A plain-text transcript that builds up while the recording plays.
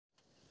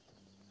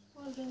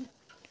Happy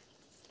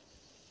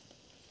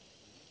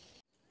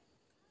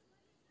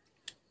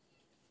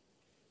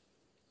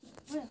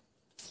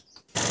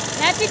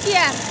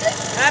Tihar.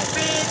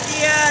 Happy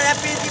Tihar,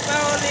 happy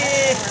Deepavali.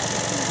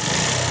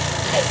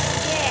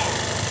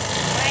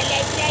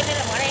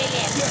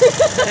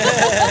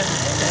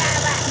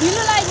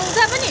 दिनुलाई हुन्छ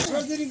पनि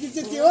सोर्दिनी गीत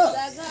चाहिँ त्यो हो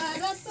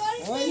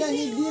होइन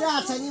नि बिरा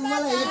छ नि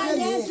मलाई एक्लै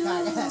नि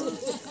खागा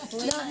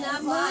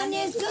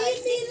नभने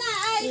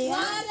सुइतिलाई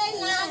भरै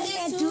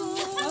लानेछु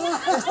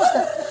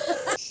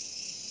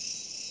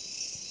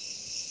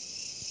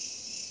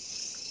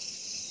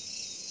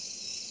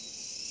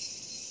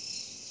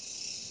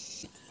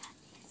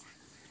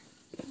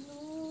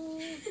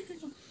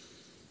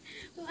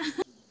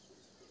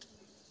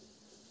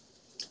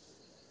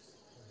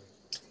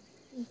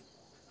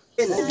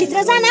भित्र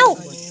जान हौ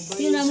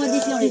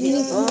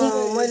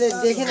मैले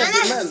देखेन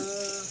त्यसमा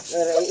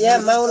यहाँ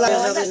माउला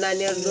सबै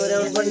नानीहरू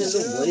डोर्याउनु पनि लु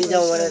भोलि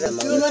जाउँ भनेर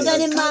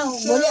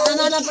भोलि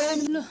आमालाई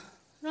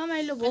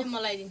रमाइलो भयो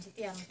मलाई दिन्छ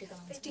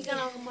टिका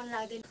लाउनु मन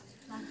लाग्दैन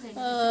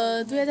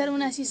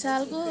 2079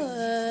 सालको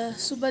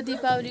शुभ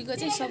दीपावलीको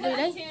चाहिँ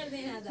सबैलाई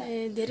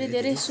धेरै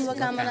धेरै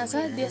शुभकामना छ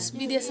देश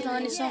विदेश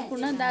रहने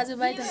सम्पूर्ण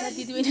दाजुभाइ तथा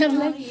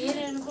दिदीबहिनीहरूलाई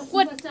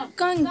कोट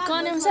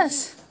कन्याउँछस्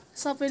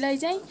सबैलाई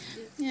चाहिँ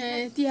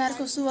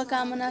तिहारको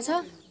शुभकामना छ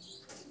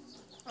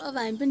अब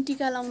हामी पनि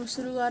टिका लाउन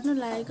सुरु गर्नु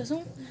लागेको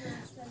छौँ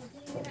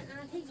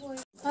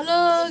हेलो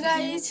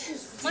गाइज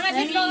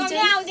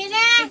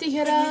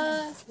यतिखेर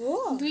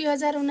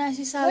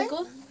 2079 सालको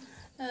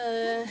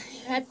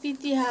ह्याप्पी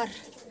तिहार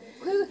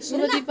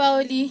शुभ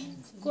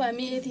दीपावलीको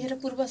हामी यतिखेर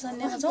पूर्व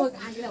सन्ध्यामा छौँ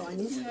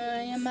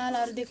यहाँ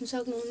मालाहरू देख्न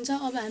सक्नुहुन्छ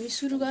अब हामी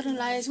सुरु गर्न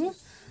लागेको छौँ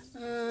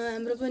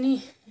हाम्रो पनि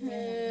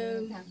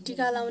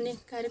टिका लाउने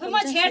कार्यक्रम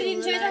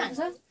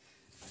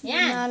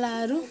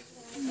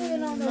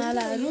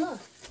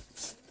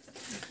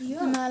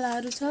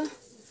मालाहरू छ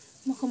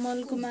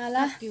मखमलको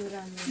माला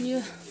यो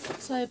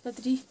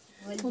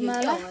सयपत्रीको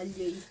माला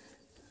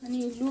अनि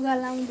लुगा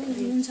लाउँदै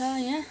हुनुहुन्छ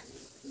यहाँ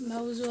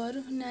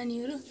भाउजूहरू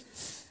नानीहरू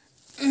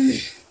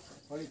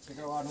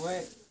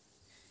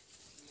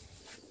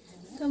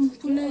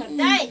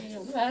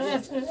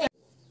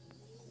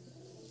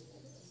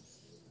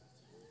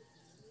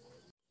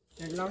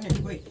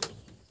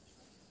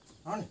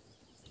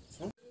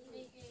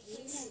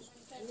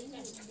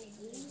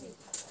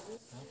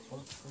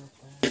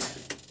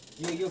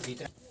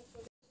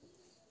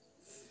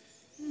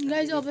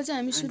गाइज अब चाहिँ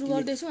हामी सुरु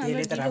गर्दैछौँ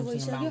हाम्रो टिका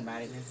भइसक्यो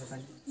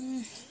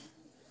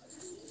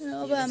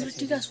अब हाम्रो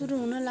टिका सुरु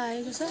हुन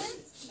लागेको छ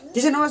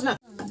त्यसै नबस्न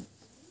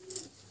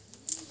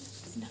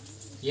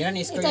हेर नि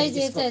यसको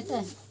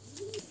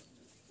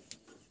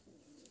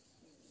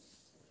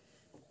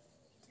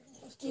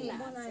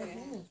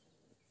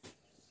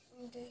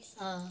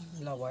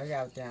ल भयो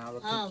अब त्यहाँ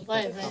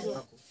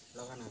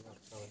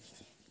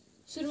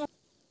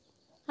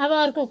अब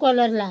अर्को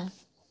कलर ला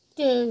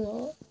त्यो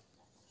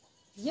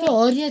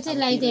हरियो चाहिँ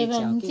लगाइदिए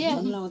भए हुन्थ्यो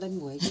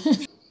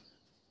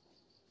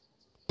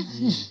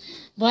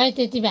भयो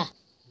त्यति भए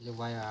यो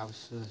भयो अब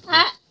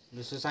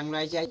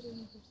सुसाङलाई चाहिँ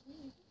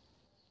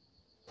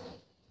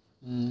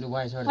लु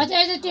भयो छोड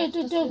अझै त्यो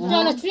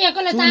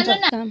चुयाकोलाई तान्नु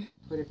न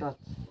फेरि टच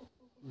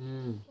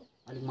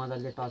अलिक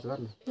मजाले टच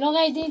गर्नु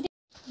लगाइदिए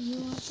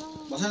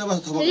बसेन बस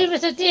थप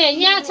त्यो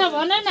यहाँ छ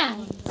भन न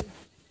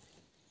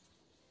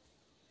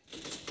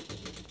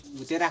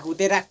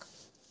उतै राख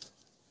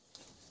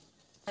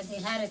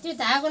देखाएर त्यो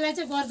धागोलाई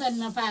चाहिँ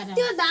गर्दनमा पाएर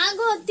त्यो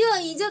धागो त्यो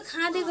हिजो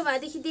खाँदेको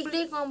भएदेखि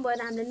देख्दै कम भएर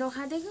हामीले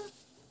नखाँदेको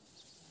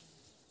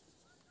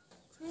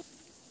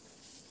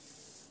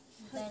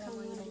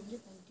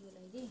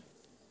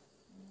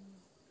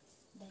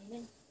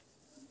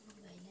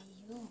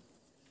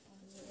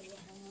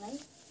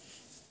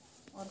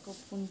अर्को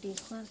पुन्टी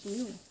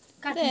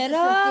हेर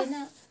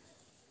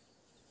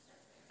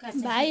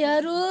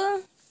भाइहरू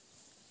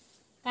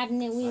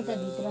काट्ने उयो त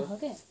भित्र हो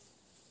के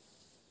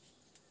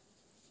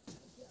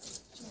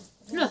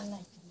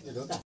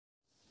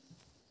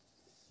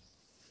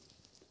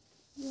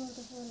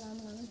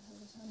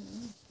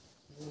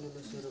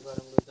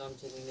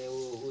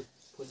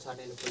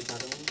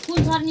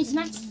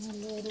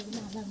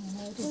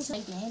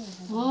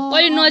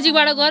अलि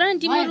नजिकबाट गर नि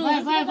तिमीहरू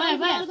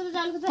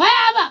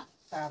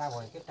टाढा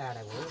भयो के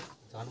टाढा भयो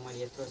झन् मैले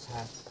यत्रो छ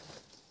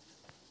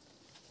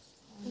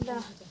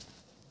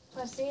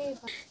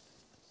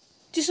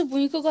त्यसो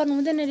भुइँको गर्नु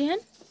हुँदैन रिहान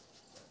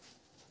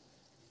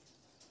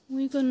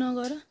भुइँको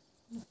नगर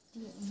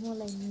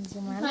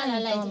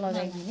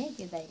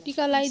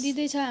टिका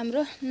लगाइदिँदैछ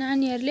हाम्रो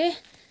नानीहरूले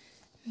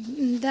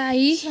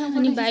दाई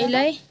अनि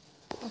भाइलाई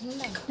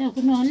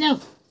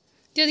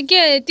त्यो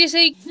के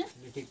त्यसै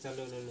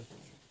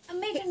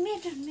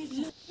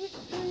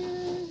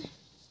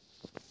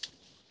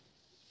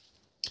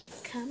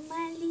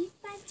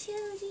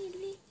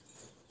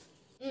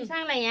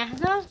सांगलाई यहाँ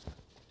छ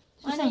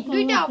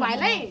दुईटा हो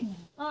भाइलाई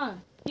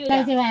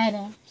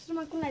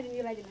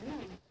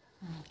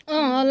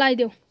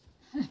लगाइदेऊ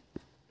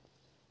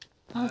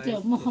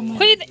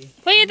खोइ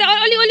त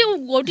अलि अलि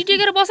घोटी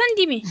टेकेर बस नि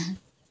तिमी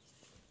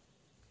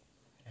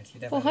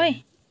पोखै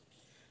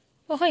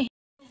पोखै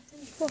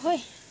पोखै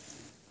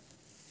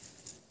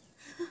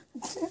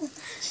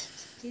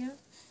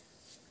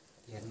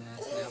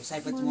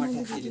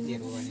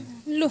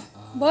लु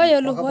भयो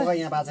लु भयो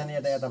यहाँ बाछा नि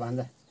यता यता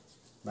भान्जा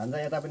भान्जा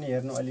यता पनि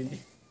हेर्नु अलिअलि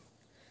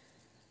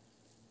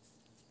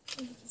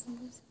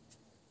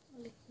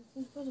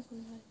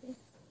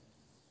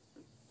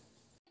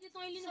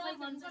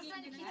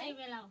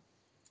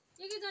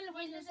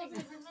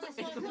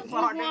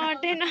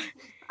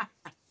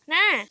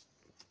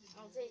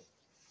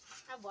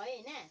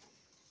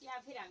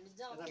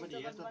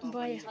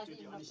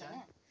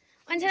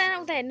अन्सना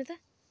उता हेर्नु त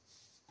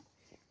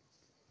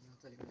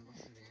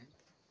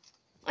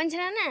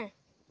अन्सना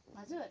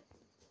हजुर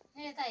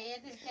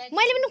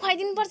मैले पनि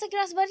खुवाइदिनु पर्छ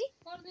क्रासबरी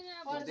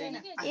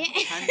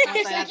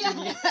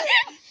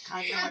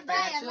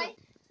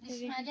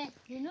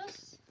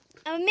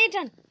अब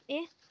मेटन ए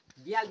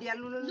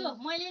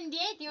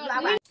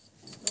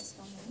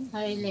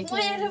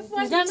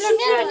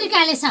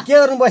के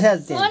गर्नु बस्या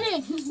त्यहाँ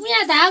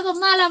यहाँ धागो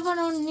माला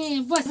बनाउने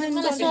बस्ने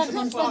मलाई सर्ट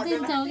मन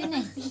पर्दैन कि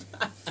नै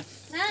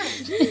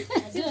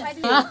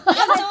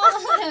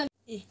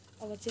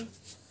अब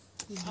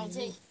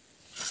चाहिँ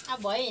अब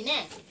भयो हैन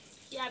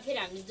या फेरि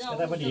हामी जाउँ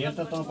यतापट्टि हेर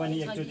त तँ पनि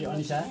एकचोटि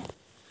अनिसा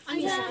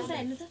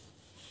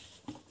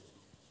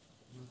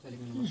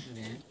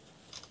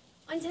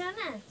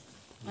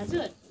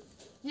हजुर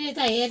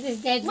यता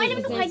हेर्दै मैले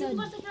पनि खुवाइदिनु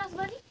पर्छ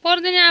क्रासबरी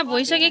पर्दैन अब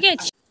भइसक्यो के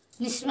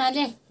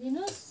निस्माले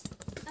दिनुस्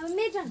अब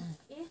मेटन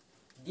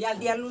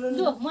दियाल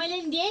लु मैले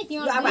नि दिएँ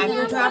त्यो अब हामी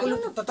उठ्नु अब लु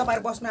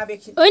तपाईहरु बस्नु अब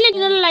एकछिन होइन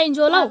किन लाइन्छ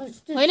होला हौ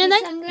होइन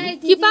दाइ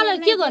कि पाल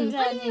के गर्नु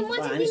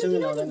हामीसँग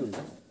लाउँदा नि हुन्छ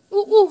उ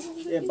उ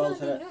ए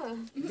बाउछरा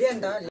दे नि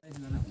त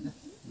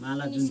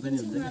माला जुन पनि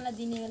हुन्छ मलाई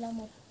दिने बेला म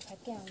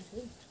ठ्याक्कै आउँछु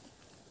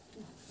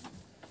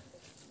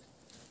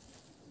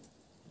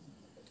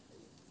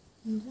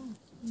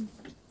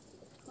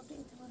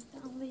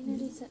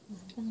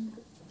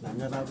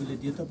भान्जा बाबुले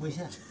दियो त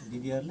पैसा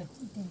दिदीहरुले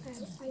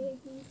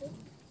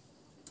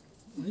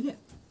होइन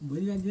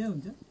भोलि राख्दिँदा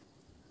हुन्छ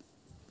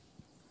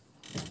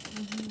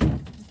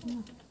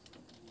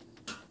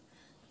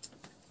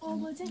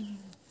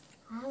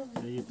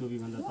यो टोपी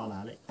भन्दा तल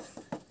हाले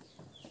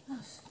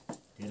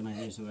धेरै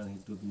मान्छे यसो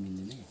गर्दाखेरि टोपी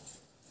मिल्दैन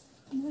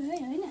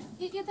होइन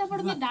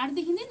यताबाट मेरो ढाड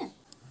देखिँदैन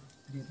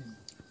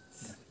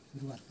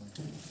सुरुवात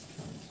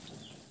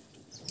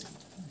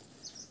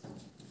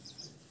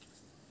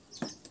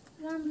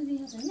राम्रो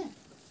देखिन्छ होइन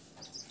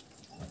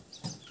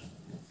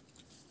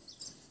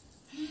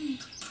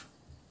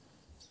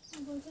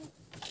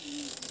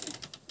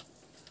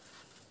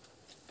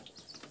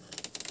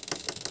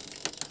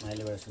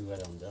माइलेबाट सुरु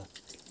गरेर हुन्छ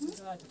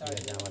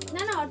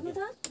नाना हट्नु त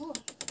हो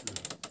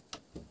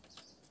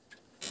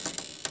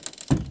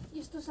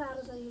यस्तो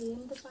साह्रो छ यो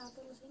हेर्नु त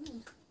पातलो छैन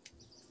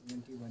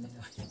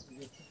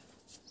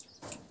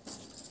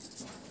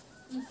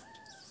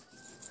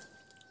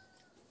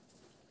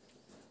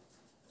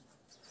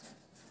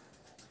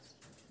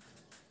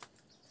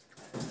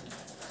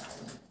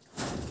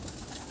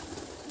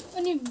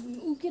अनि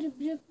उ के अरे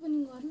ब्रेक पनि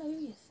गर्ला यो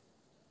यस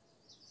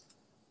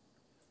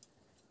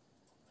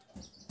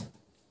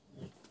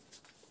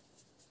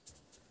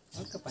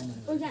हल्का पानी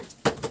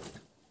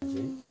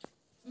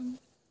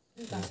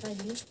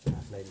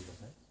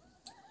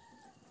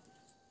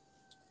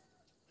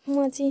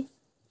म चाहिँ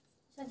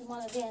साथी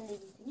मलाई ध्यान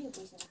दिदिन्थ्यो नि यो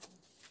पैसा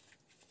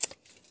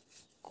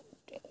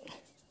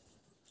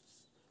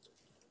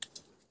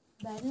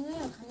भाइले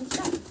नै खाने छ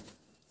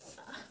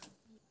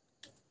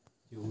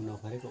यो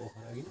नफरेको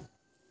ओखर अघि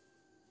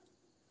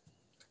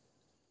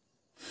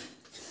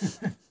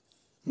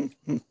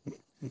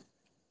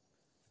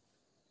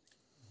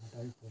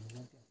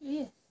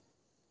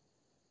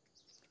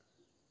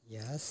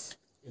यस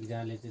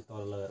एकजनाले चाहिँ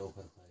तल लगाएर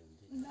ओखर फर्यो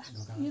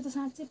यो त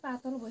साँच्चै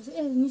पातलो भइसक्यो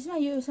ए निस्मा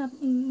यो साथ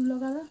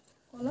लगाएर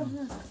कलर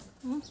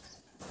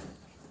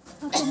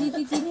अर्को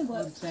नीति नै भयो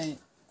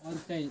अरू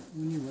चाहिँ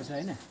उनी भएछ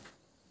होइन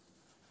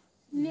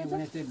ले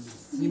त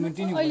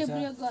सिमेन्टी नै अहिले भएछ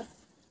ब्रेक गर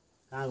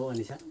कहाँ गयो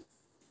अनिसा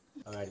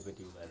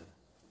अगाडिपट्टि उभाएर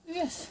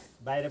यस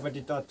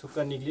बाहिरपट्टि त थुक्क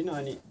निक्लिनु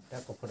अनि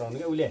ट्याक्क फुटाउनु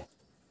क्या उसले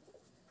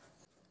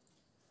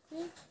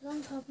रङ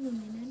थप्नु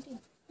हुँदैन आन्टी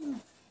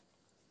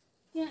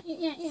यहाँ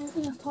यहाँ यहाँ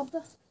यहाँ थप त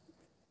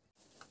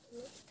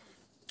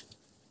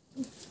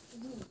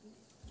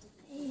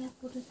ए यहाँ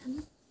फोटो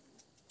छान्नु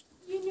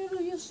यिनीहरू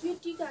यो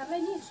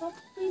टिकाहरूलाई नि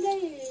सबैलाई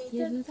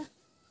हेर्नु त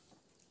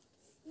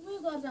उयो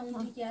गर्दा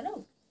हुन्छ क्या हौ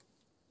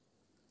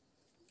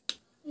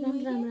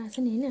राम्रो राम्रो आएको छ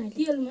नि होइन अहिले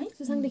तेलमै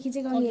सुसाङले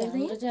खिचेको अघि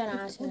हेर्दै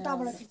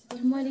उताबाट खिच्दै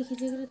मैले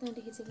खिचेको र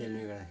तैँले खिचेको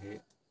तेलले गर्दाखेरि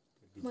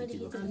मैले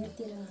खिचेको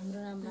तेल हाम्रो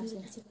राम्रो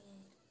आएको छ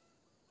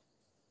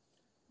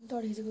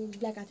तँले खिचेको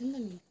ब्ल्याक आएको थियो नि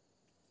त नि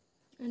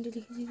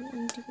आन्टीले खिचेको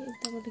आन्टीको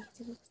यताबाट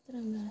खिचेको कस्तो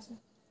राम्रो आएको छ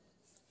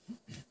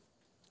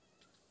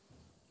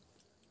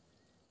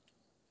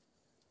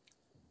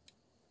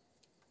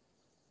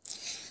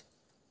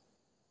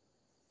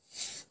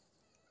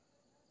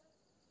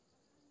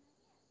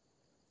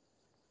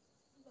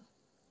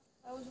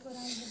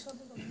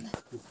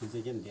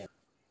खिचेको नि त्यहाँ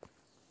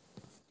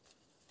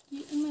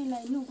मैले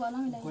मिलाई नु गला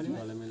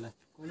मिलाई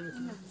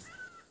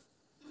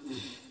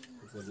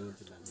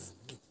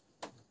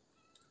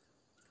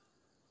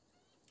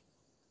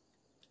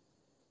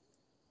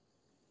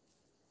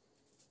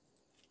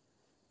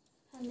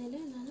हाल्नेले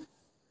नाना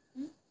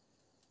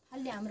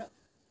हाल्ले हाम्रो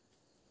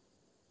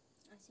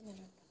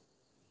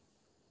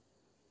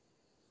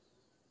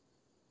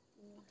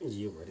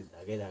यो भरि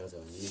धागै धागो छ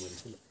भने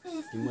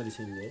मैले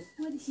सिमले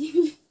मैले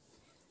सिमले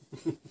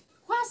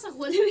खास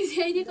खोलेर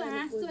ल्याइदिएको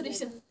हाँस्दो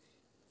रहेछ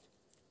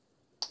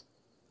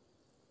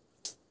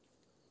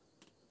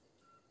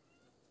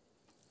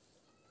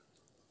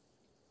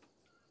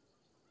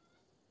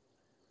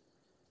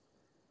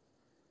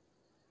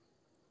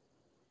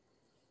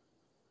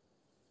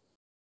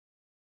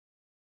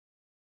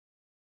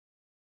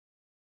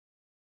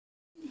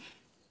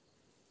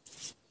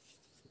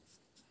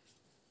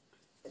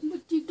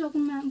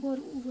टिकटकमा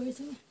बरु उ गएछ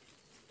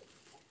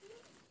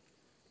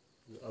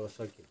अब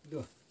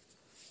सक्यो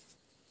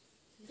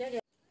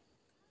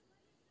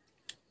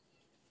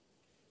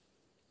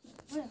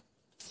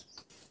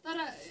तर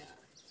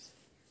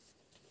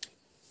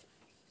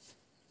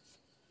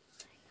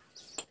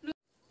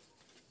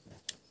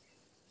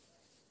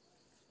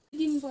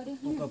दिन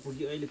पर्यो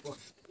पुग्यो अहिले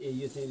ए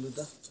यो चाहिँ लु त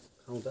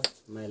खाउँ त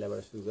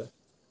माइलाबाट सुरु गर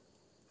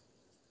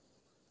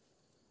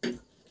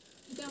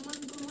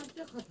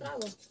मात्रै खतरा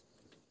हो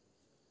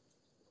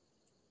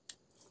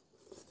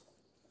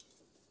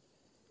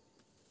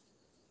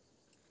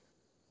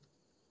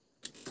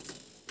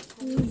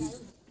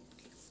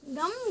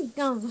गम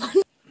गम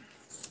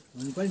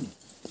हुनु पर्यो नि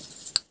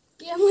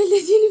या मैले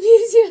चिनी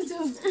बिर्सेछु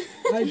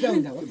अहिले चाहिँ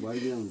हुन्छ अब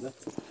भरिदिनु हुन्छ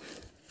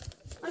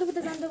अलिक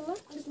उता जाँदा भयो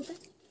अलिक उता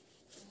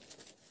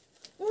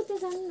उता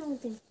जानु न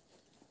उता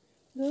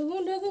ढोगु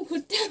ढोगु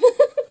खुट्टा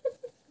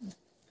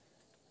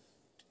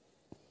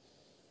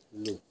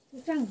लु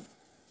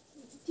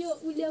त्यो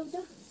उल्याउ त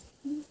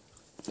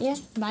ए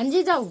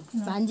भान्जी जाऊ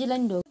भान्जीलाई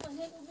नि ढोक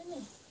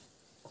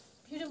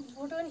भिडियो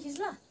फोटो पनि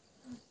खिच्ला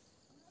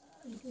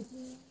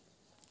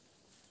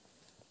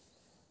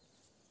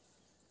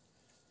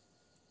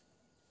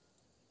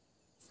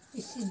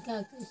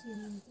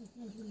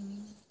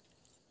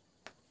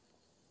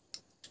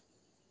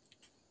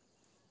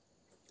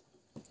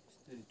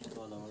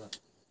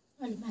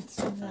अलि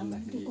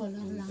माथि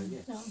कलर लाउँछ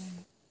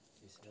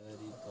यसरी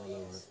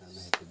तलबाट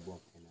खाँदाखेरि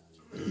बक्दैन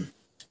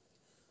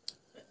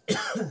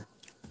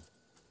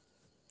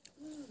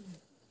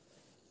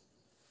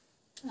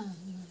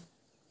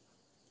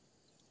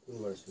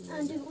कुनबाट सुरु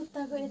आन्टी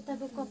उताको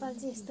यताको कपाल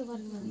चाहिँ यस्तो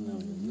गर्नु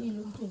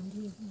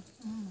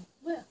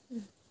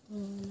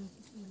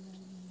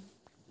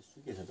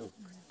सुकेछ त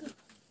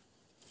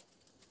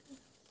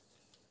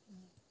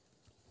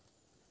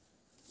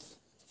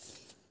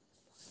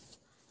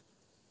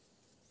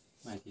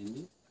माथि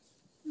हिँड्ने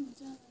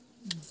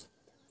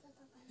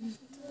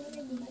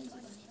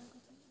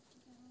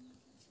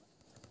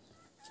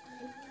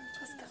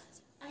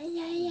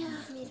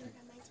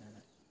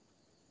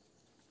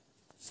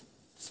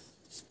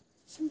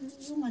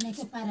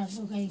भनेको पारा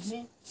बोकाइके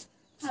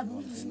अब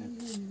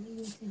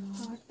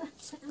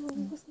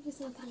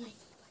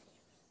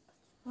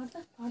म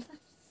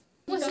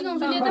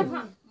सिकाउँछु नि त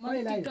म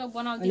टिकटक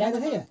बनाउँदिन ल्याएको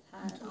थियो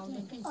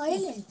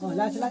अहिले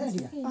लाग्छ लाग्छ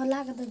ठिक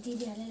लाएको त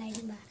दिदीहरूले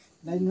लगाइदिनु भयो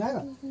लगाइदिनु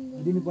लाग्यो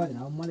दिनु पर्दैन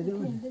अब मलाई दिनु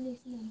नि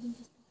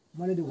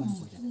मैले दिनु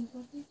पर्छ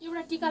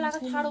एउटा टिका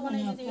लगाएको ठाडो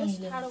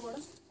बनाइदिएको ठाडोबाट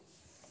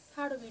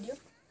ठाडो भिडियो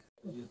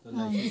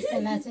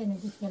त्यसलाई चाहिँ नि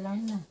त्यसको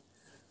लाउँ न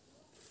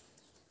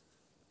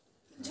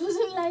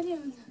झुझुङ लगाइदियो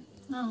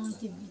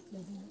त्यो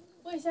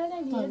पैसा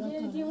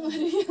चाहिँ दिउँ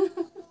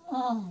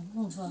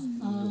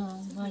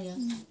भयो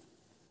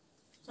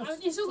अब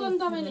यसो गर्नु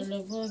तपाईँले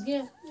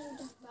बोक्यो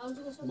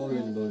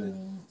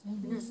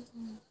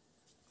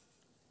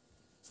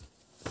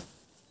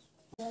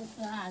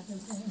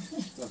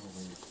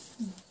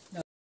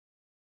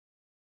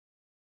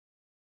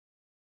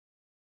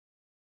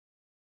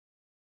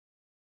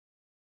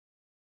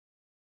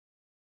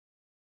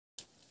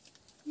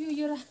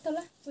यो राख त ल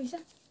पैसा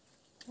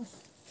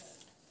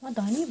म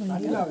धनी भएँ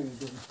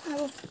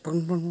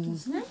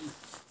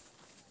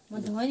म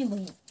धनी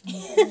भएँ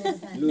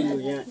लु लु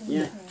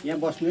यहाँ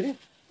बस्नु रे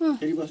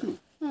फेरि बस्नु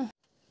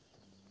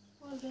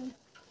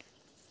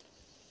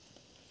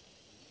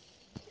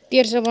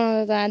तेर्सो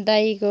बनाउँदा त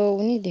दाईको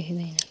पनि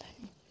देखिँदैन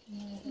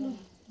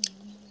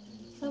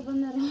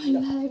सबभन्दा रमाइलो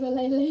लागेको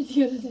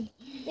लगाइदियो चाहिँ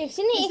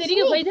एकछिन यसरी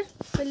के खोइ त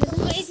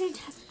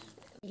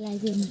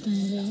लगाइदिनु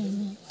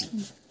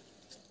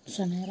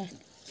समाएर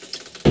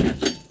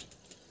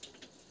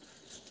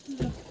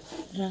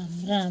राम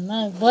राम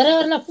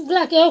बराबरलाई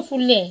पुग्ला के हो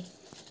फुलले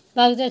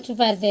पाक्छ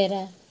छुपारिदिएर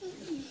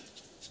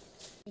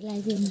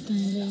लगाइदिनु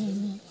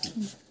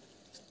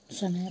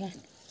समाएर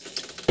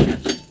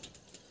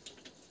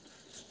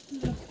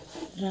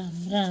राम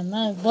राम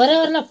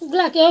बराबरलाई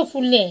पुग्ला के हो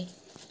फुलले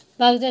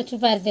पाक्छ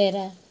छुपारिदिएर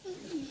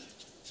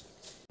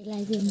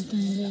लगाइदिनु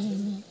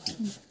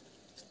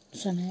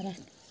समाएर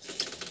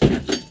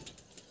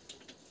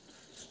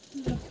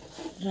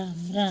राम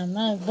राम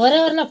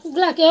बराबरलाई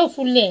पुग्ला के हो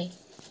फुलले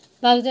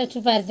पाक्छ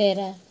छुपारिदिएर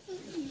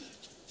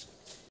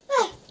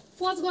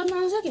पोज गर्न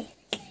आउँछ के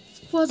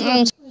पोज गर्न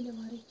अहिले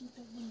भरे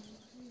टिकटक बनाउनु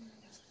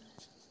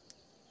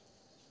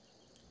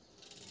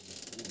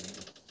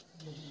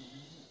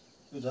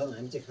त्यो झन्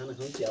हामी चाहिँ खाना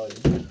खाउँ चिया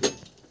अहिले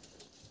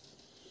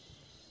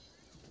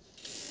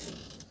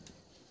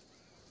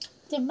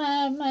त्यो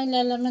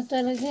महिलालाई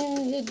मात्र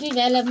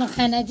दुईलाई म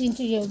खाना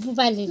दिन्छु यो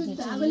बुबाले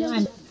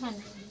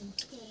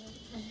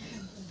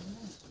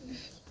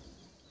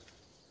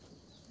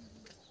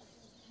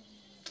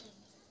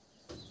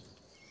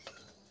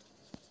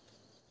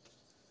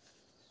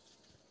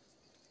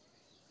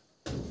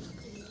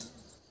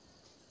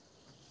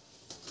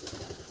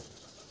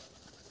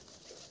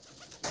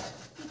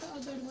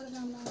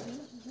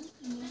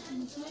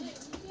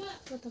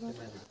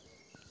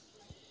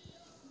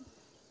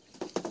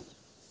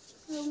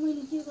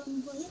मैले के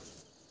गर्नु पर्यो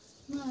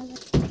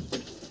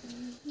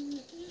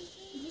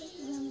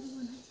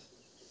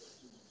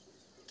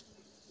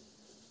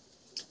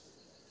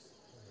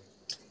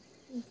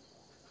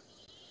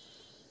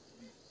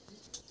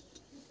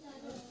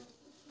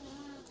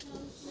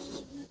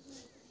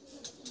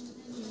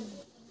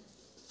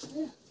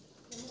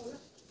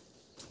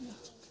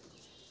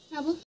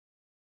अब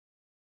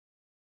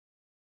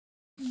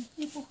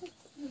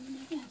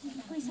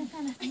पैसा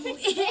कहाँ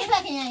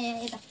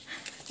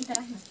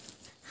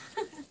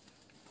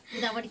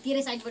उतापट्टि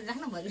तेरै साइडबाट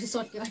राख्न भएपछि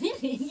सट्यो भने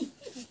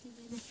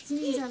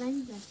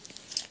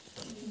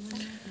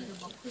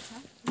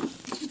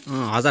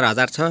हजार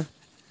हजार छ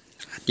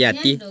हात्ती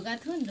हात्ती ढोका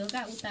थुन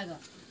ढोका उता ग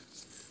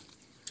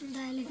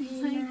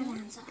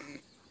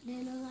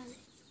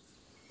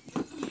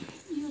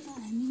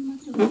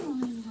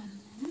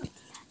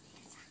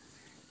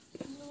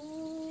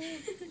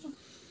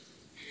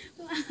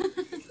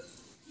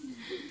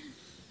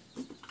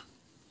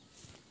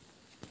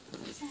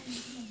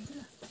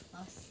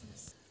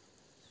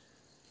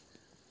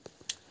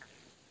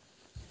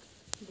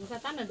ढोका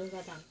तान न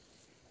ढोका तान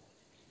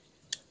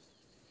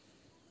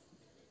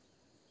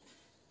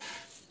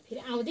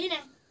फेरि आउँदैन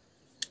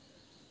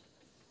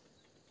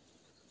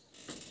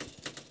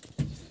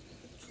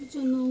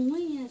छुचो नहुँ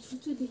है यहाँ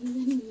छुचो देखिन्छ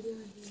नि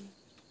भिडियोमा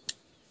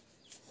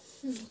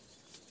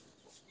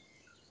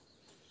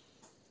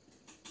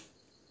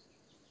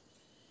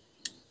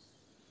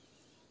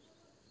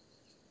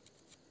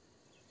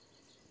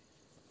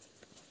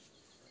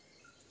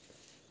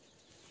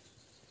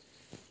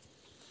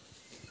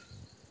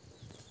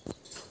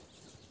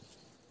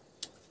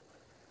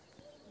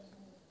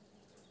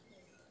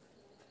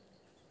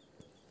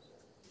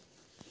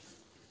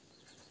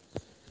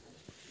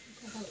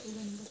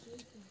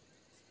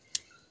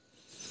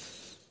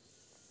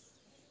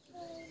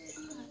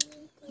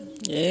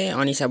ए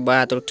अनिसा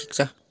बातो ठिक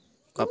छ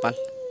कपाल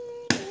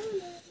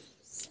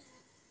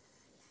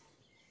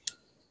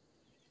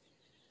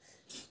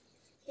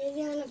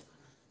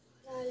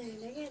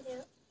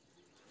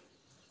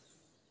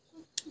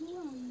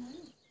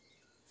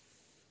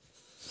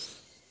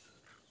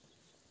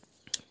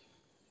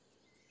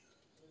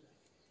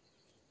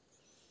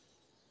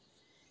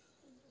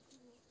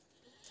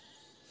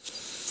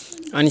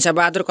अनिसा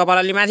बहादुर कपाल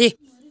अलि माथि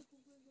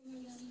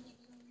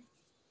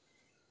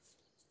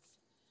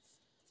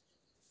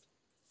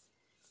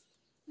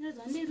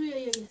झन्डै रुयो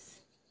यो ग्यास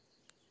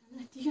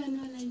हामीलाई टिका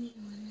नलाइने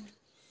भनेर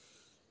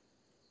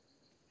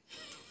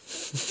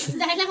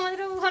दाइलाई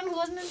मात्र गर्नु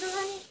खोज्नु त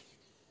पनि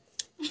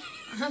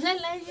हामीलाई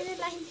लाइदिने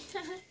लाइदिन्छ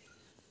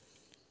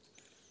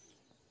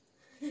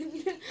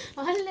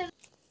हल्ले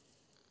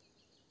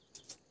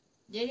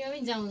जेरीमा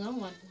पनि जाउँ जाउँ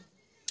भन्नु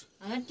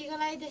हामीलाई टिका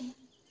लगाइदिए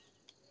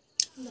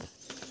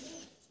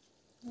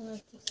ल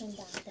ठिक छ नि त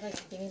हात र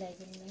घाँटी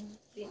मिलाइदिनु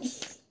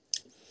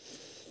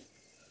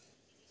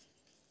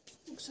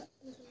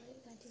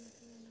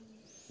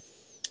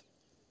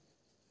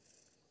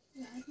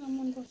हातमा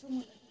मनपर्छ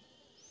मलाई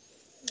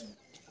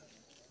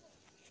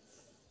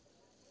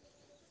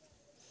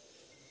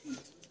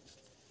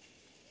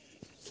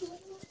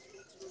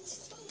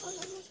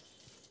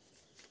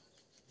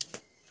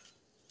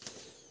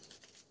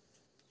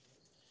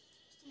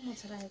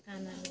मछरायो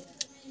काना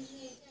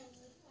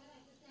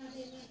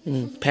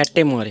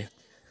फ्याट्टै मर्यो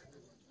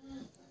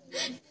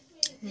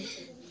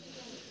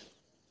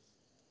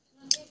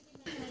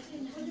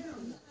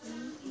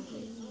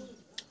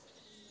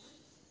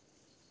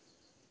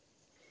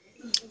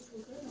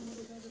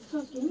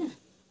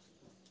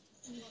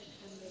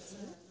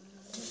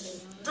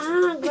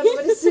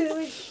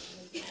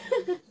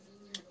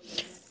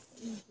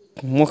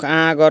मुख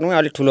गर्नु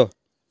अलिक ठुलो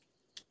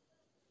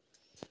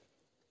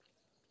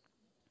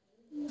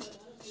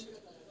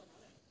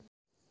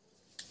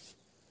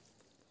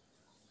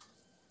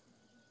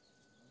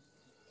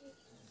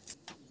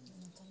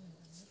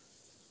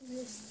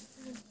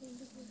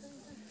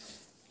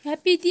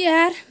ह्याप्पी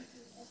तिहार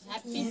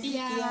हामी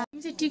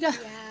चाहिँ टिका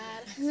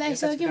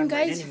लगाइसक्यौँ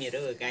गाइज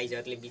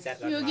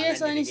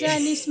योगेश अनिसा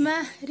निस्मा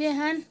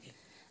रेहान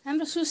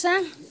हाम्रो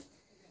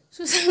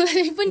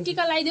सुसाङलाई पनि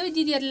टिका लगाइदेऊ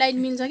दिदीहरू लाइन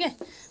मिल्छ क्या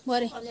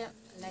भरे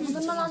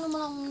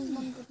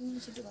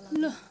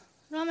ल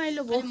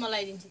रमाइलो भयो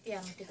मलाई दिन्छु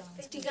तिहारमा टिका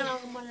टिका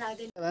लगाउनु मन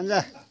लाग्दैन भन्छ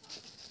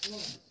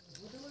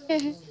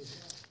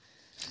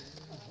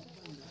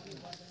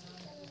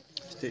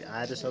त्यो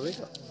आएर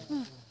सबैको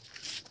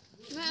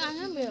आएन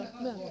भयो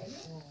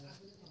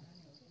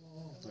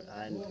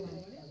आएन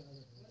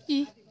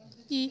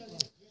कि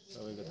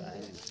सबैको त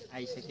आएन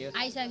आइसक्यो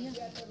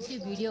त्यो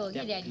भिडियो हो कि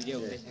ड्याडी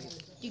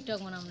टिकटक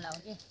बनाउनु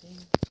लाग्यो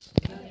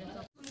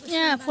के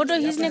यहाँ फोटो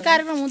खिच्ने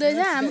कार्यक्रम हुँदैछ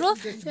हाम्रो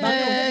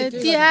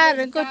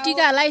तिहारको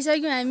टिका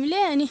लगाइसक्यौँ हामीले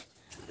अनि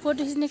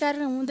फोटो खिच्ने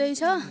कार्यक्रम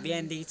हुँदैछ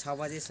बिहानदेखि 6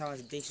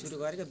 बजेदेखि सुरु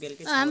गरेको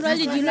बेलुकै हाम्रो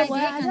अलि ढिलो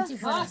भयो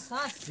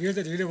यो त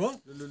ढिलो भयो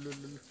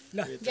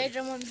गेट र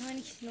मम्मी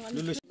पनि खिच्नु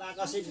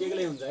बाकसै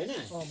बेग्लै हुन्छ हैन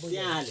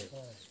त्यहाँ हाल्यो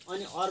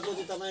अनि अर्को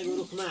चाहिँ तपाईको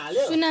रुखमा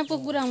हाल्यो चुनावको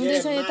कुरा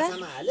हुँदैछ यता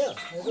माछामा हाल्यो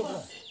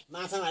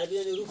माछामा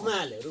हालेपछि रुखमा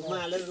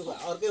हालेर रुख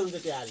अर्कै हुन्छ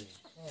त्यो हाल्ने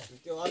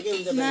त्यो अर्कै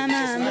हुन्छ मामा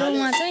हाम्रो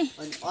उहाँ चाहिँ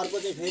अनि अर्को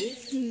चाहिँ फेरि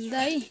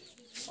दाइ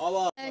अब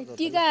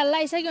टिका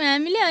लगाइसक्यौँ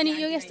हामीले अनि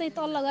यो यस्तै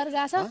तल्लो घर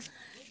गएको छ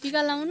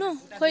टिका लाउनु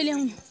कहिले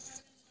आउनु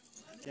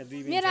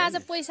मेरो आज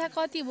पैसा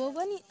कति भयो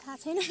पनि थाहा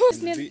छैन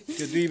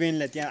त्यो दुई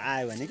बहिनीलाई त्यहाँ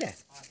आयो भने क्या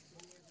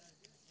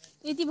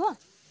यति भयो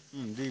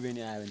दुई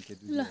बहिनी आयो भने त्यो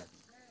ल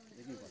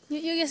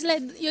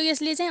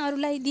योगेशले चाहिँ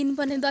अरूलाई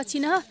दिनुपर्ने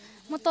दक्षिणा हो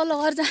म तल्लो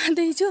घर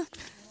जाँदैछु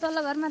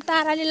तल्लो घरमा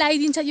ताराले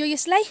लगाइदिन्छ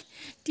योगेशलाई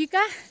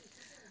टिका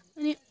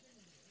अनि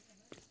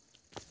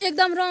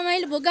एकदम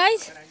रमाइलो भयो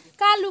गाइस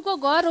कालुको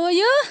घर हो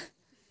यो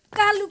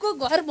कालुको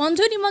घर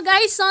भन्छु नि म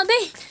गाइस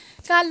सधैँ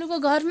कालुको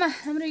घरमा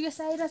हाम्रो यो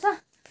साइरा छ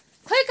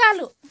खोइ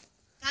कालु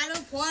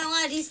फोनमा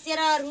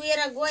रिसेर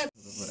रुएर गयो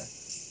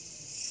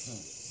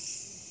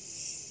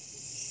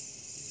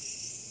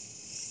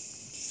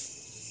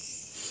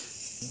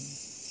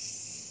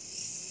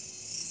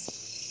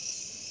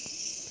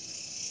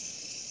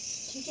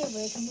ठिकै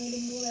भएछ मैले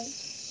मोबाइल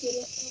के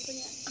अरे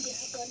पनि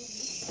देखा पर्ने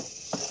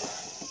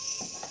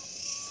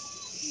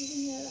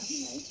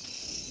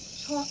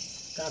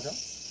कहाँ छ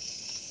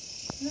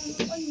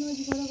अलि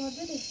नजिकबाट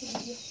गर्दै त यस्तो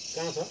भिडियो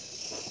कहाँ छ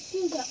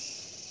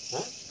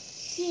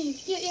के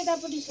छ के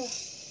यतापट्टि छ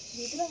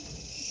भित्र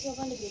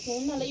दोकानले भेट्नु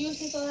हुन्न होला यो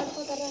चाहिँ ततार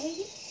कता राखेँ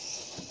कि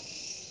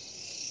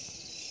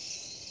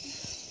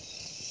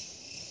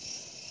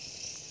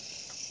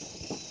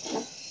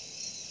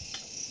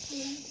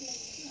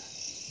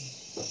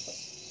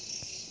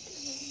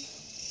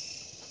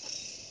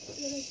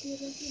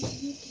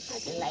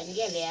लाइन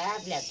के ल्या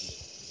ब्ल्याक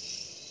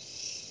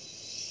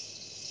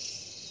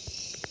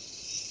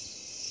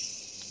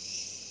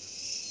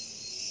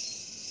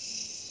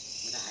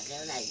राजा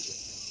लाइन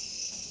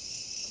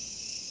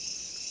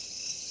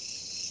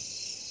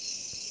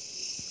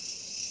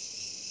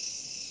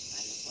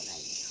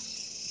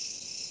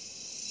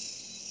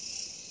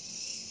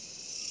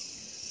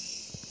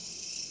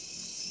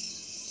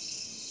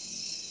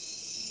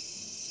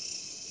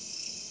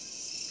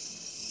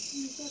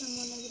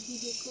मलाई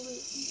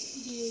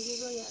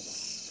भिडियोको याद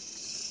आयो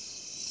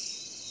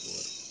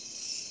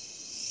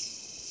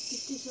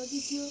त्यस्तै छ कि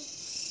त्यो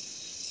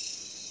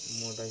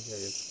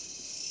मोटाइसकेको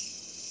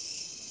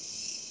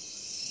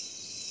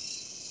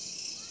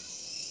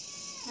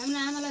हाम्रो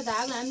आमालाई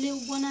धागो हामीले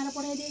बनाएर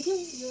पठाइदिएको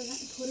थियौँ यो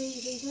थोरै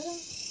रहेछ र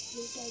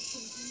यो टाइपको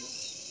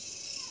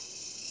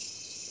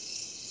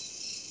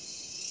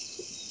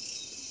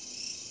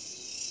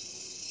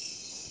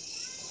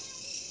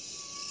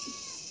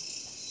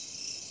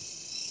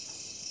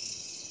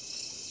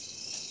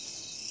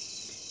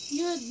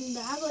यो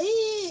धागो है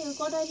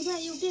कटारीमा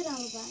एउटै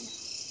राम्रो पाएन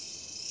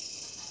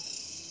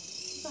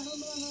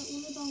काठमाडौँमा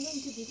उयो त आउँछ नि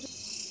त्यो भित्र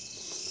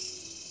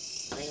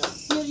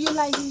यो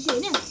लगाइदिन्छु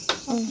होइन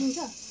सकिन्छ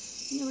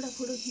एउटा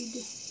फोटो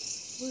खिच्दै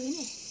हो होइन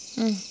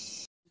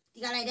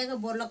टिका लगाइदिएको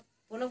बोलो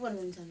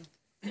हुन्छ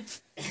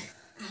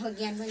अब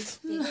ज्ञान पनि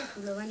सिकेको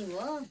ठुलो पनि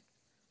भयो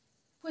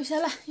पैसा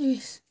ला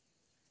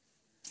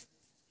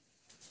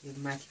यो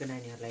माथिको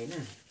नानीहरूलाई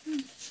होइन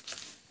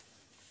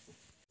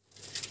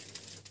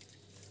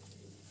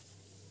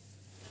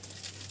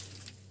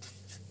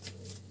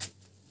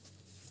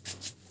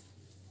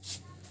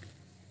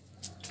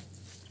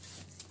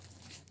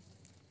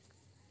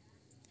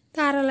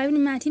तारालाई पनि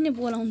माथि नै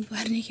बोलाउनु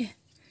पर्ने क्या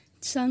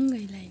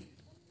सँगैलाई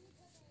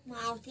म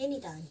आउँथेँ नि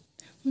त अनि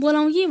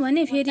बोलाउँ कि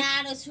भने फेरि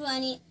टाढो छु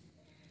अनि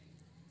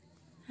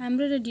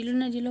हाम्रो त ढिलो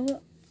न ढिलो हो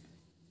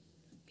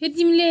फेरि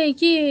तिमीले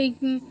के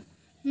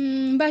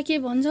बाँकी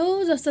भन्छौ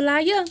जस्तो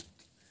लाग्यो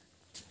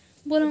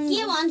बोलाउँ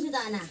के भन्छु त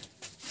आना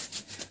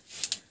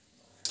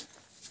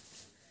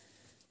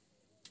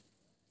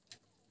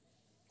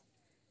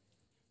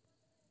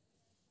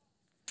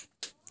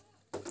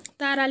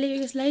ताराले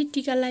यसलाई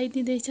टिका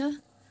लगाइदिँदैछ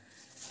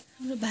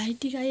हाम्रो भाइ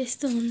टिका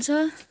यस्तो हुन्छ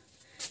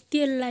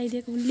तेल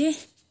लगाइदिएको उसले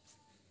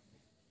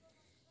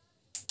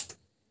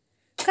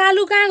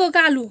कालु कहाँ गयो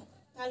कालु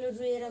कालो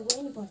रुएर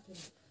गयो नि पर्थ्यो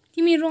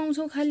तिमी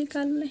रुवाउँछौ खालि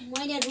कालुलाई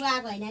मैले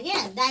रुवाएको होइन क्या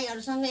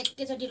दाइहरूसँग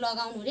एकैचोटि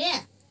लगाउनु रे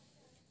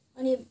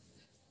अनि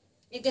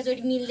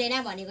एकैचोटि मिल्दैन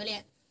भनेकोले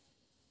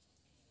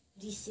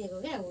रिसिएको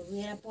क्या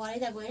रुएर परै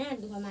त गएन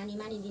दुःख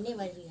मानी दिनै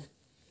भयो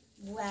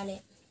बुवाले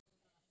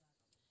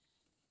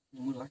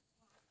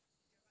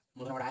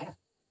मुलबाट आएर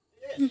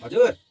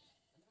हजुर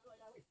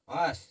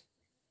हस्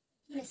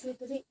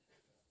यसको चाहिँ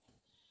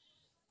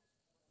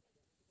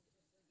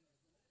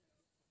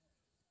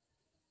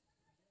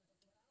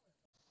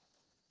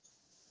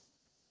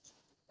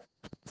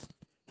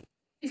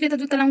यसले त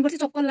जुत्ता लाउनु पर्छ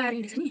चक्कर लाएर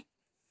हिँडेछ नि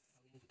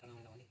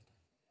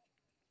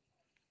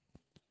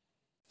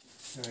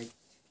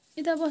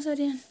यता बस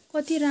रियान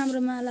कति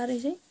राम्रो माला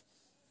रहेछ है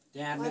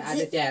त्यहाँ आज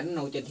त्यहाँ हेर्नु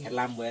न त्यो धेर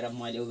लाम भएर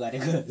मैले उ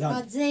गरेको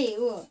अझै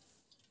हो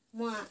म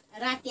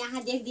राति आँखा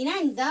देख्दिनँ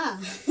नि त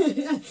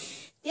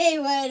त्यही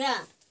भएर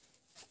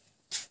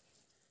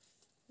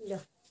ल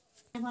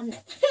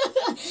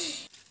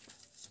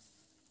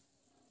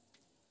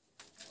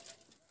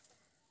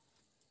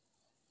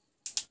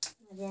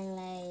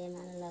ऱ्याङलाई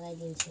माला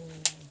लगाइदिन्छु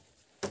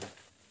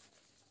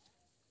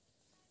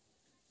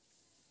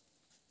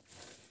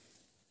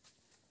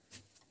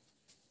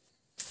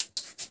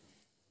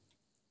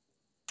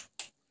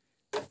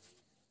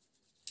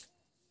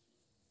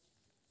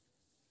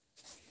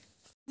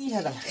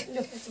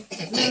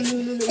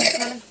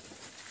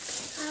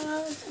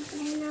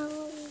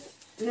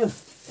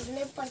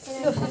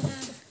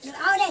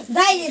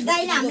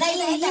दाइले हामीलाई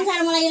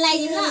मलाई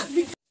लगाइदिनु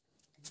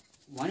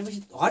भनेपछि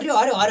हरियो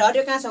हरियो हरियो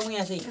हरियो कहाँ छ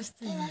यहाँ चाहिँ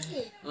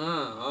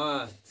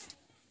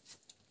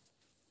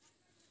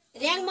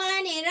ऱ्याङ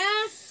मलाई नि हेर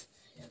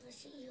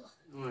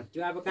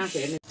त्यो अब कहाँ छ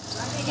हेर्ने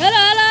hello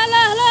hello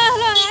hello hello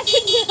hello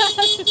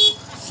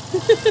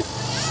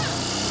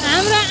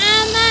हाम्रो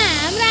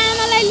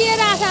आमालाई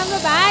लिएर आएको हाम्रो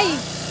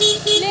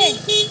भाइले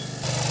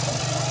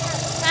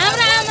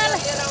हाम्रो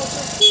आमालाई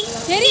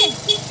फेरि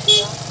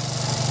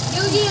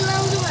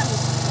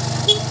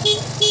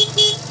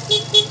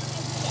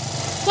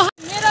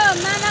मेरो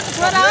मामाको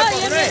छोरा हो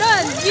यो मेरो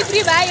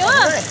जिब्री भाइ हो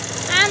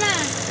आमा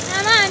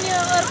अनि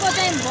अर्को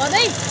चाहिँ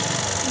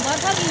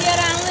भर्खर लिएर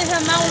आउँदैछ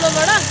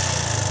माउलोबाट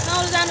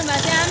माउलो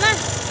जानुभएको थियो आमा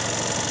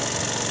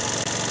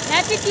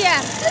ह्याप्पी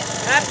तिहार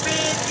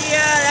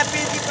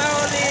ह्याप्पी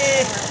दीपावली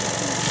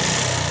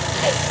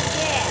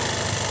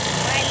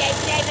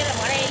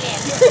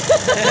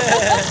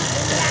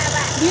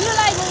ढिलो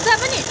लागेको उता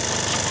पनि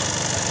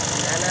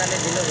नानाले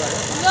ढिलो गर्यो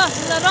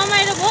ल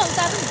रमाइलो भयो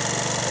उता पनि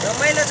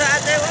रमाइलो छ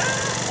आज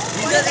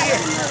हिजोदेखि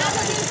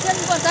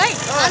खेल्नुपर्छ है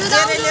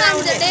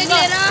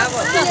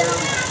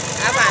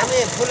अब हामी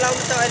फुल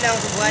लाउनु त अहिले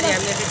आउँछ बुहारी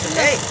हामीले एकैछिन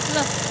है ल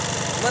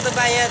म त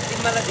बा यहाँ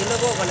तिमीलाई ढिलो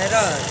भयो भनेर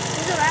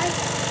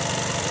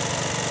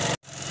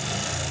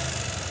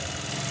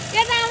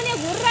यता आउने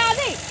घुर्र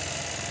अझै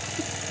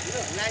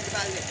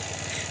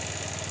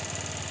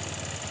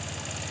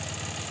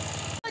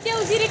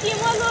देउसिरी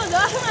टिमोलो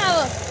झर्नु अब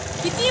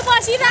किति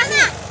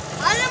बसिरहनु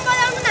हल्लम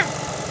बजाउनु न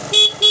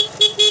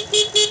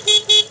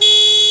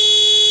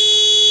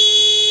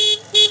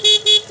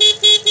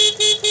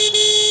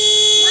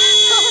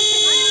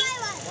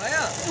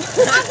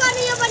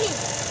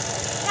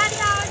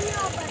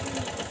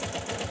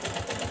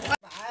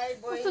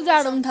कस्तो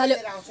जाडो हुन थाल्यो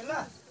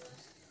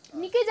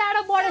निकै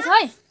जाडो बढेछ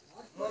है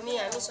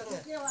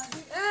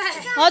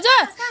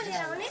हजुर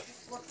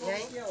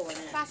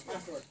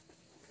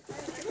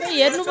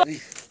हेर्नु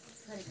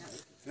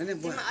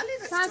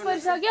साँझ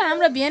परिसक्यो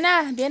हाम्रो भेना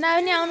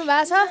पनि आउनु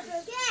भएको छ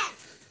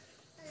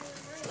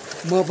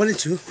म पनि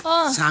छु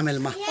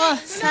सामेलमा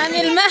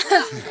सामेलमा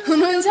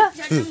हुनुहुन्छ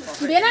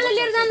भेनाले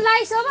लिएर जानु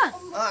लाग्छ अब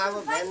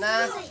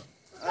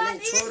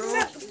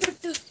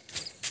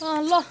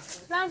ल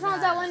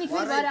राम्रोसँग जाऊ अनि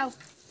फेरि भएर आऊ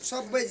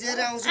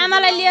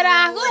आमालाई लिएर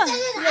आएको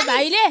यो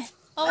भाइले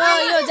अब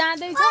यो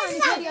जाँदैछ अनि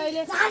फेरि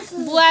अहिले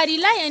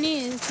बुहारीलाई अनि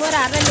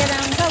छोराहरूलाई लिएर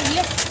आउँछ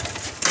उसले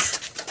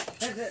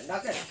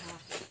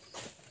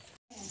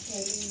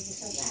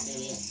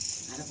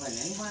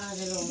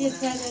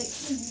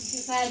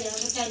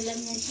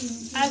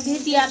अब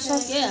तिहार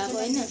सक्यो अब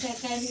होइन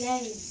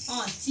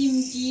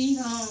चिम्टी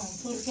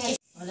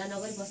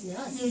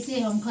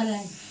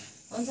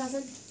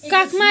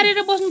काख मारेर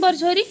बस्नु पर्छ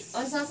छोरी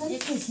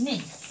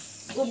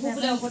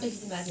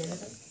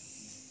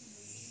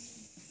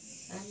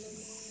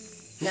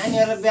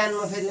नानीहरूलाई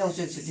बिहानमा फेरि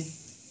ल्याउँछु एकचोटि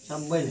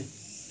सबैले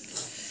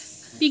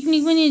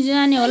पिकनिक पनि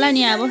जाने होला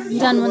नि अब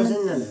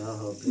जानुभन्दा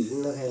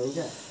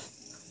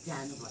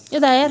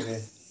यता हेर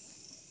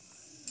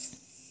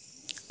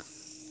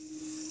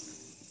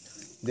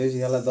देउसी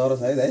खेला डर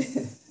छ है दाइ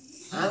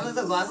हाम्रो त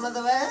घरमा त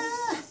भए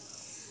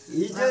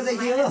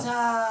हिजोदेखि हो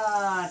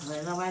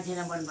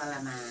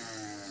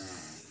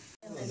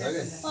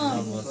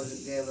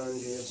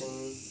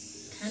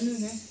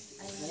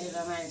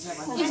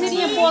यसरी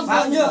यहाँ पज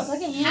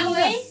गर्नुपर्छ क्या यहाँ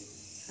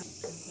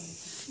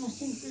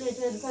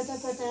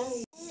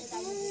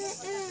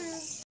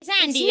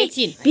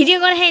भिडियो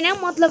गरेर हैन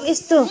मतलब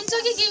यस्तो हुन्छ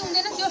कि के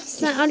हुँदैन त्यो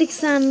अलिक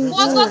सानो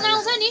पज गर्न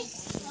आउँछ नि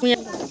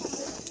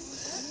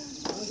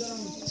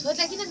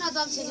छोटा किन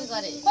नजल्छेको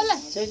गरे कसलाई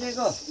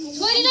छैको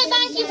छोरीलाई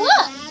बाँकी भयो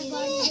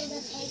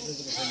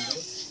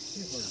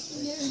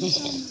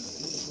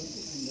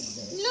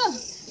ल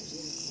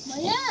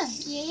भैया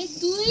 1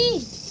 2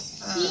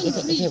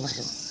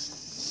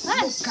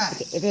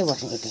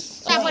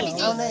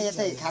 आउने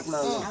यतै खाटमा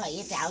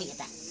आउने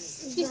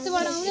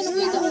त्यस्तोबाट आउँदैन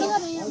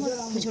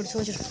उयोबाट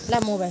छोड ला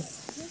मोबाइल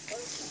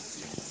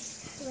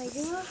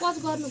पज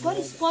गर्नु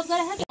पर्यो पज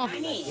गरे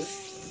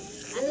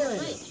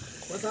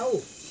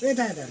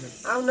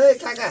आउनु है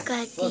काका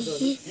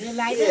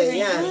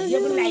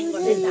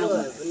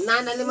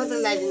नानाले मात्रै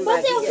लगाइदिनु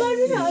भएको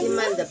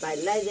तिमीले त भाइ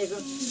लगाइदिएको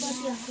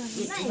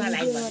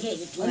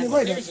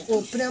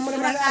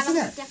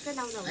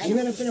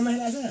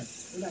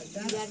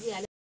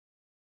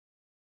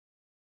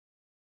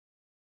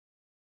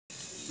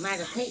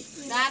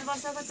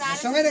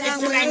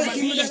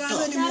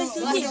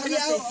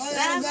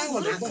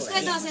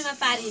दसैँमा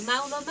पारी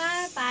माउलोमा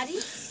पारी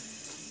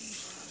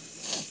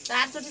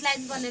 4 चोटि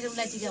लाइन पर्ने रे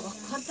उसलाई टिका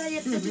भर्खर त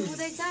एकचोटि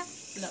हुँदैछ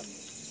ल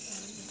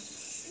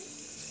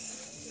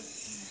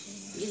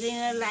यो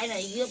लाइन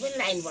यो पनि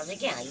लाइन पर्छ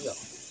क्या यो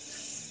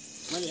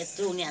मैले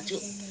यत्रो उनीहरू छु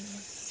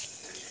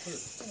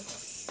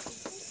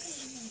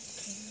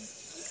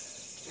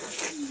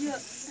यो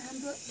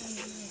हाम्रो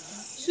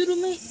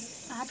सुरुमै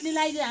हातले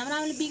लगाइदियो हाम्रो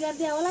आमाले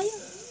बिगार्दिया होला यो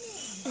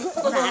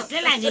हातले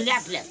लाग्यो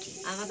ल्यापले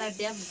आमा त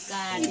ड्याम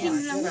गाड्यो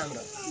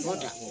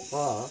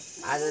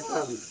आज त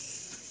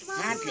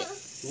हातले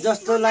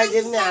जस्तो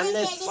लगाइदिए पनि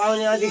हामीले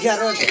पाउने अधिकार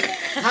हो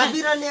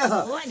थापिरहने हो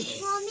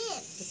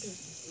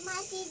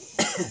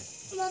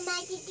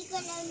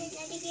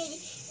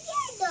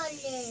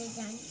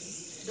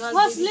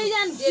बस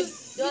लैजानु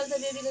डल त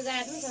बेबीको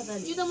गाड्नु छ त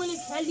यो त मैले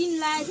खेल्दिन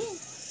लागेको थिएँ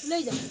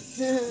लैजाऊ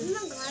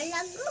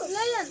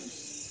लैजानु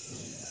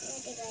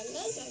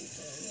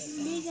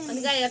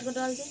अनि गाईहरुको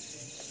डल चाहिँ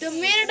त्यो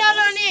मेरो डल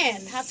हो नि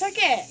थाहा छ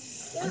के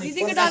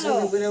दिदीको डल हो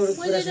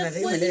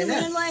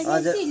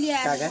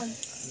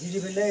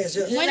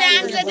मैले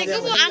आन्टीलाई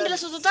देखेको आन्टीलाई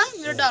सोध्नु त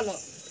मेरो डल हो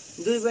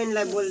दुई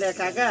बहिनीलाई बोल्दा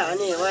काका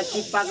अनि उहाँ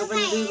टिप्पाको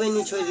पनि दुई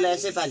बहिनी छोरीलाई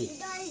यसैपालि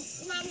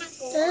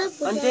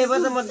अनि त्यही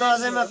भएर त म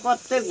दसैँमा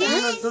कतै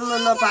घुम्नु डुल्नु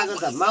नपाएको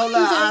त माउला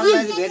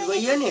आउँदाखेरि भेट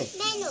भइयो नि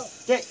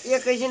त्यहाँ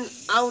एकैछिन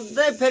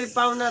आउँदै फेरि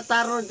पाहुना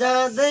तार्नु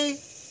जाँदै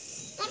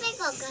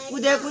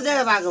कुदे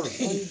भएको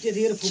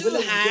त्यतिखेर फुपूले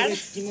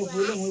तिम्रो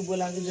फुपूले म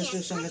बोलाएको जस्तो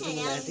संगत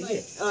बोलाएको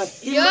थिएँ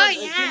कि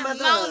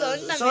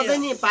सधैँ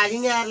नि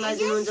पारिने आएर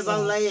लगाइदिनुहुन्छ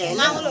बाउलाई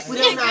होइन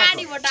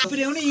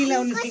पुर्याउने यी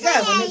लाउने टिका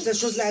भन्ने त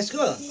सोच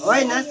लागेको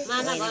होइन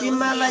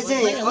तिमीलाई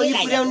चाहिँ अघि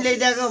पुर्याउनु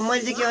ल्याइदिएको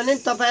मैले चाहिँ के भने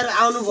तपाईँहरू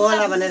आउनुभयो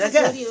होला भनेर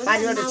क्या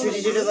पारिबाट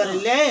छिटो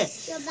गरेर ल्याएँ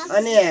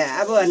अनि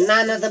अब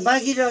नाना त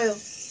बाँकी रह्यो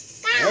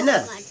होइन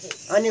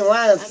अनि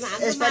उहाँ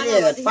यसपालि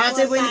 5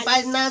 बहिनी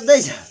पारि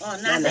नाच्दैछ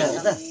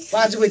त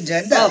 5 बहिनी छ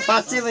नि त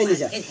 5 बहिनी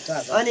छ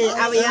अनि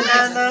अब यहाँ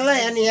नानालाई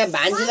अनि यहाँ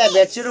भान्जीलाई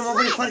भेट्छु र म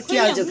पनि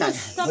फर्किहाल्छु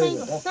काका तपाईँ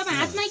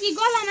हातमा कि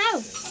गलामा हौ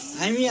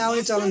हामी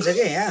आउने चलन छ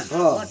क्या यहाँ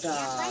हो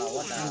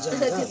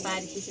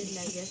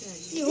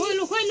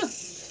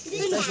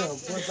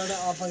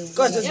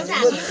कस्तो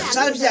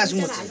सार्वजनिक आछु म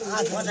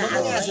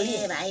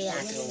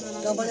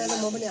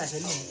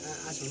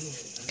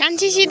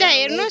कान्छी सिधा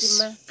हेर्नुस्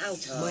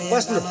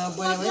बस्नु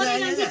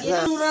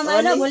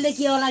रमाइलो बोल्दै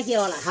के होला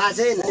थाहा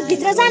छैन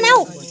भित्र जान हौ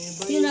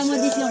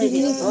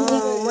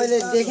मैले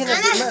देखेन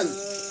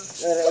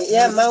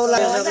यहाँ माउला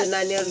सबै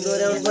नानीहरू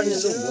दोहोऱ्याउनु पनि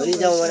भोलि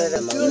जाउँ भनेर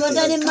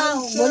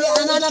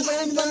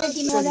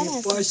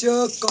पस्यो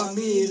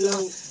कमिलो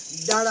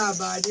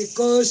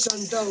डाँडाबारीको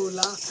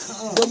सन्तौला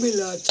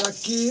गमिलो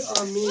चक्की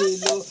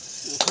अमिलो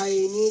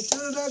खैनी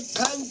चुर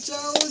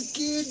खान्छौ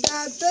कि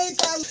दाँतै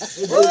काल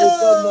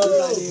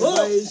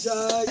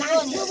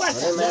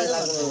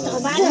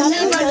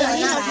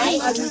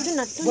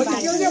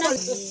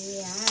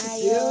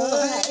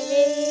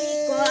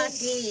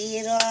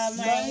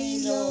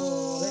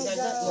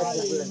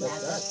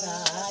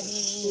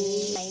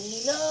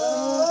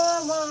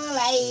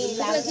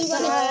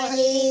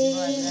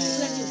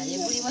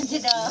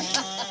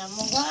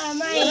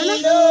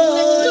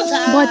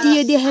बत्ती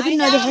यो देखाए पनि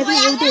नदेखाए पनि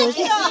एउटै हो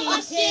कि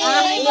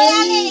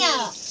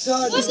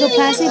त्यसको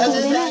फ्लासै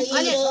पुग्दैन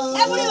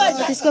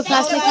त्यसको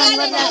फ्लासले काम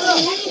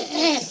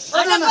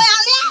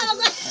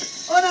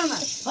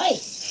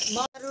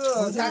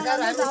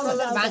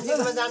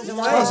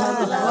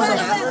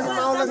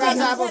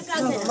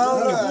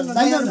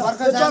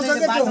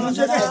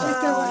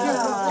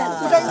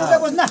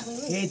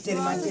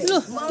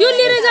त्यो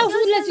लिएर जाऊ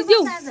उसलाई चाहिँ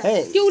देऊ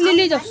त्यो उसले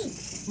लिएर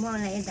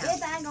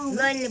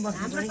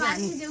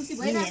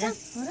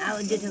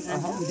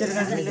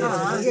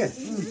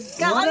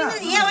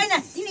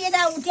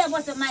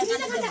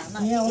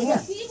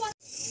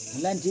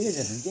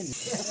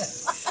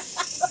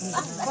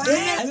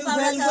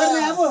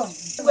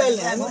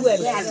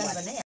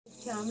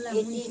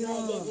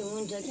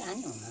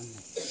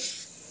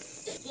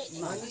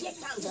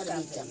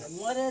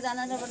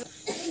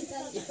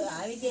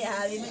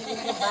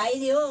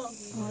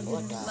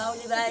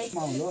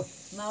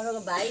माउलोको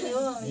भाइ नि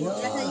हो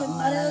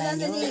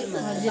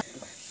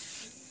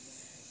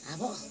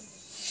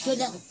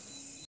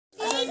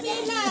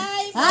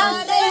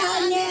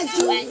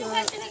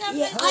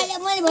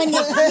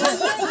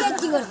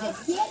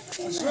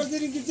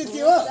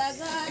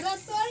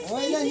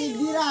होइन नि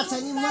बिरा छ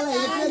नि मलाई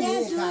हेर्नु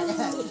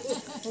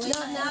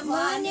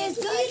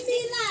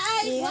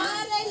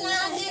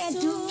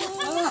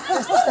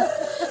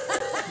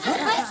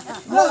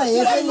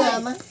नि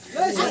आमा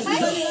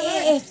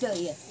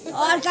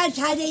अर्का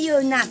छाडे यो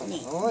नाच्ने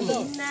हो नि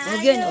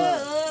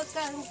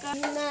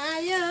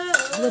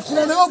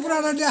पुरानो हो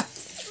पुरानो त्यहाँ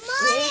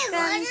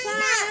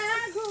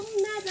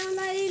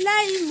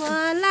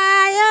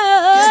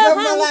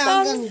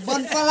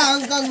बनपला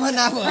हङकङ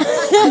बनाबो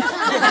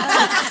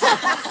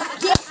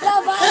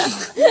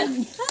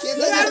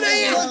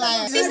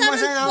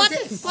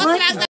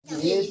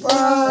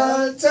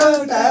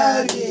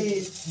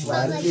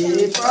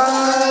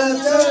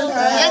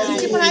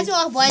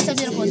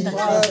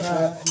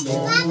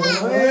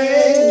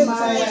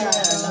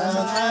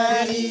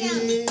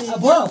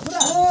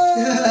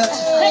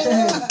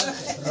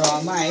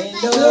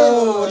रमाइलो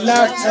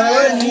लाग्छ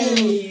नि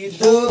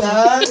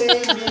दुधाले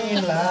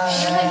मेला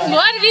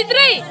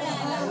घरभित्रै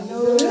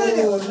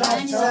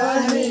लाग्छ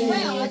नि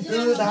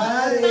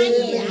दुधाले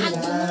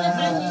मेला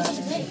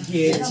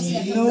के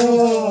चिनो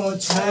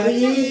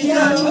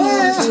छैन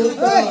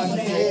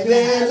छुट्ने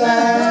बेला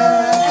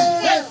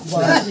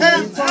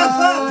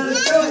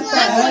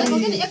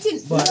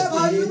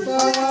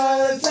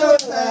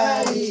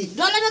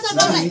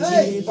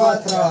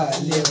पत्र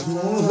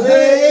लेख्नु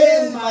हे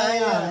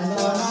माया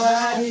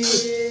नमारी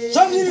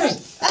सम्झिनु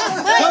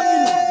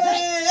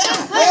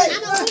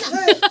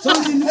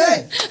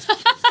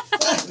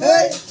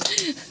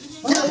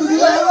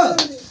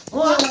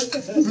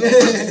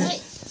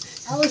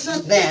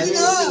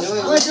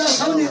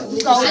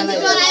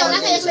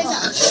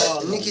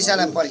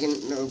निकिसालाई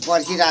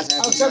पर्खिरहेछ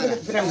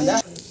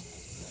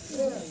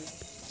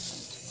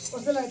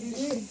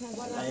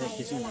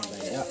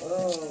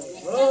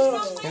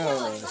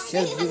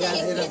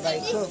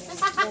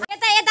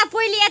यता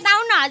पहिले यता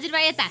आउनु न हजुरबा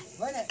यता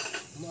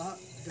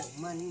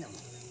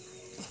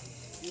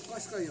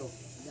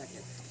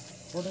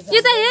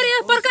यता हेर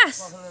यो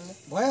प्रकाश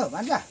भयो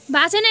भन्छ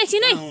भएको छैन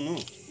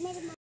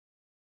एकछिनै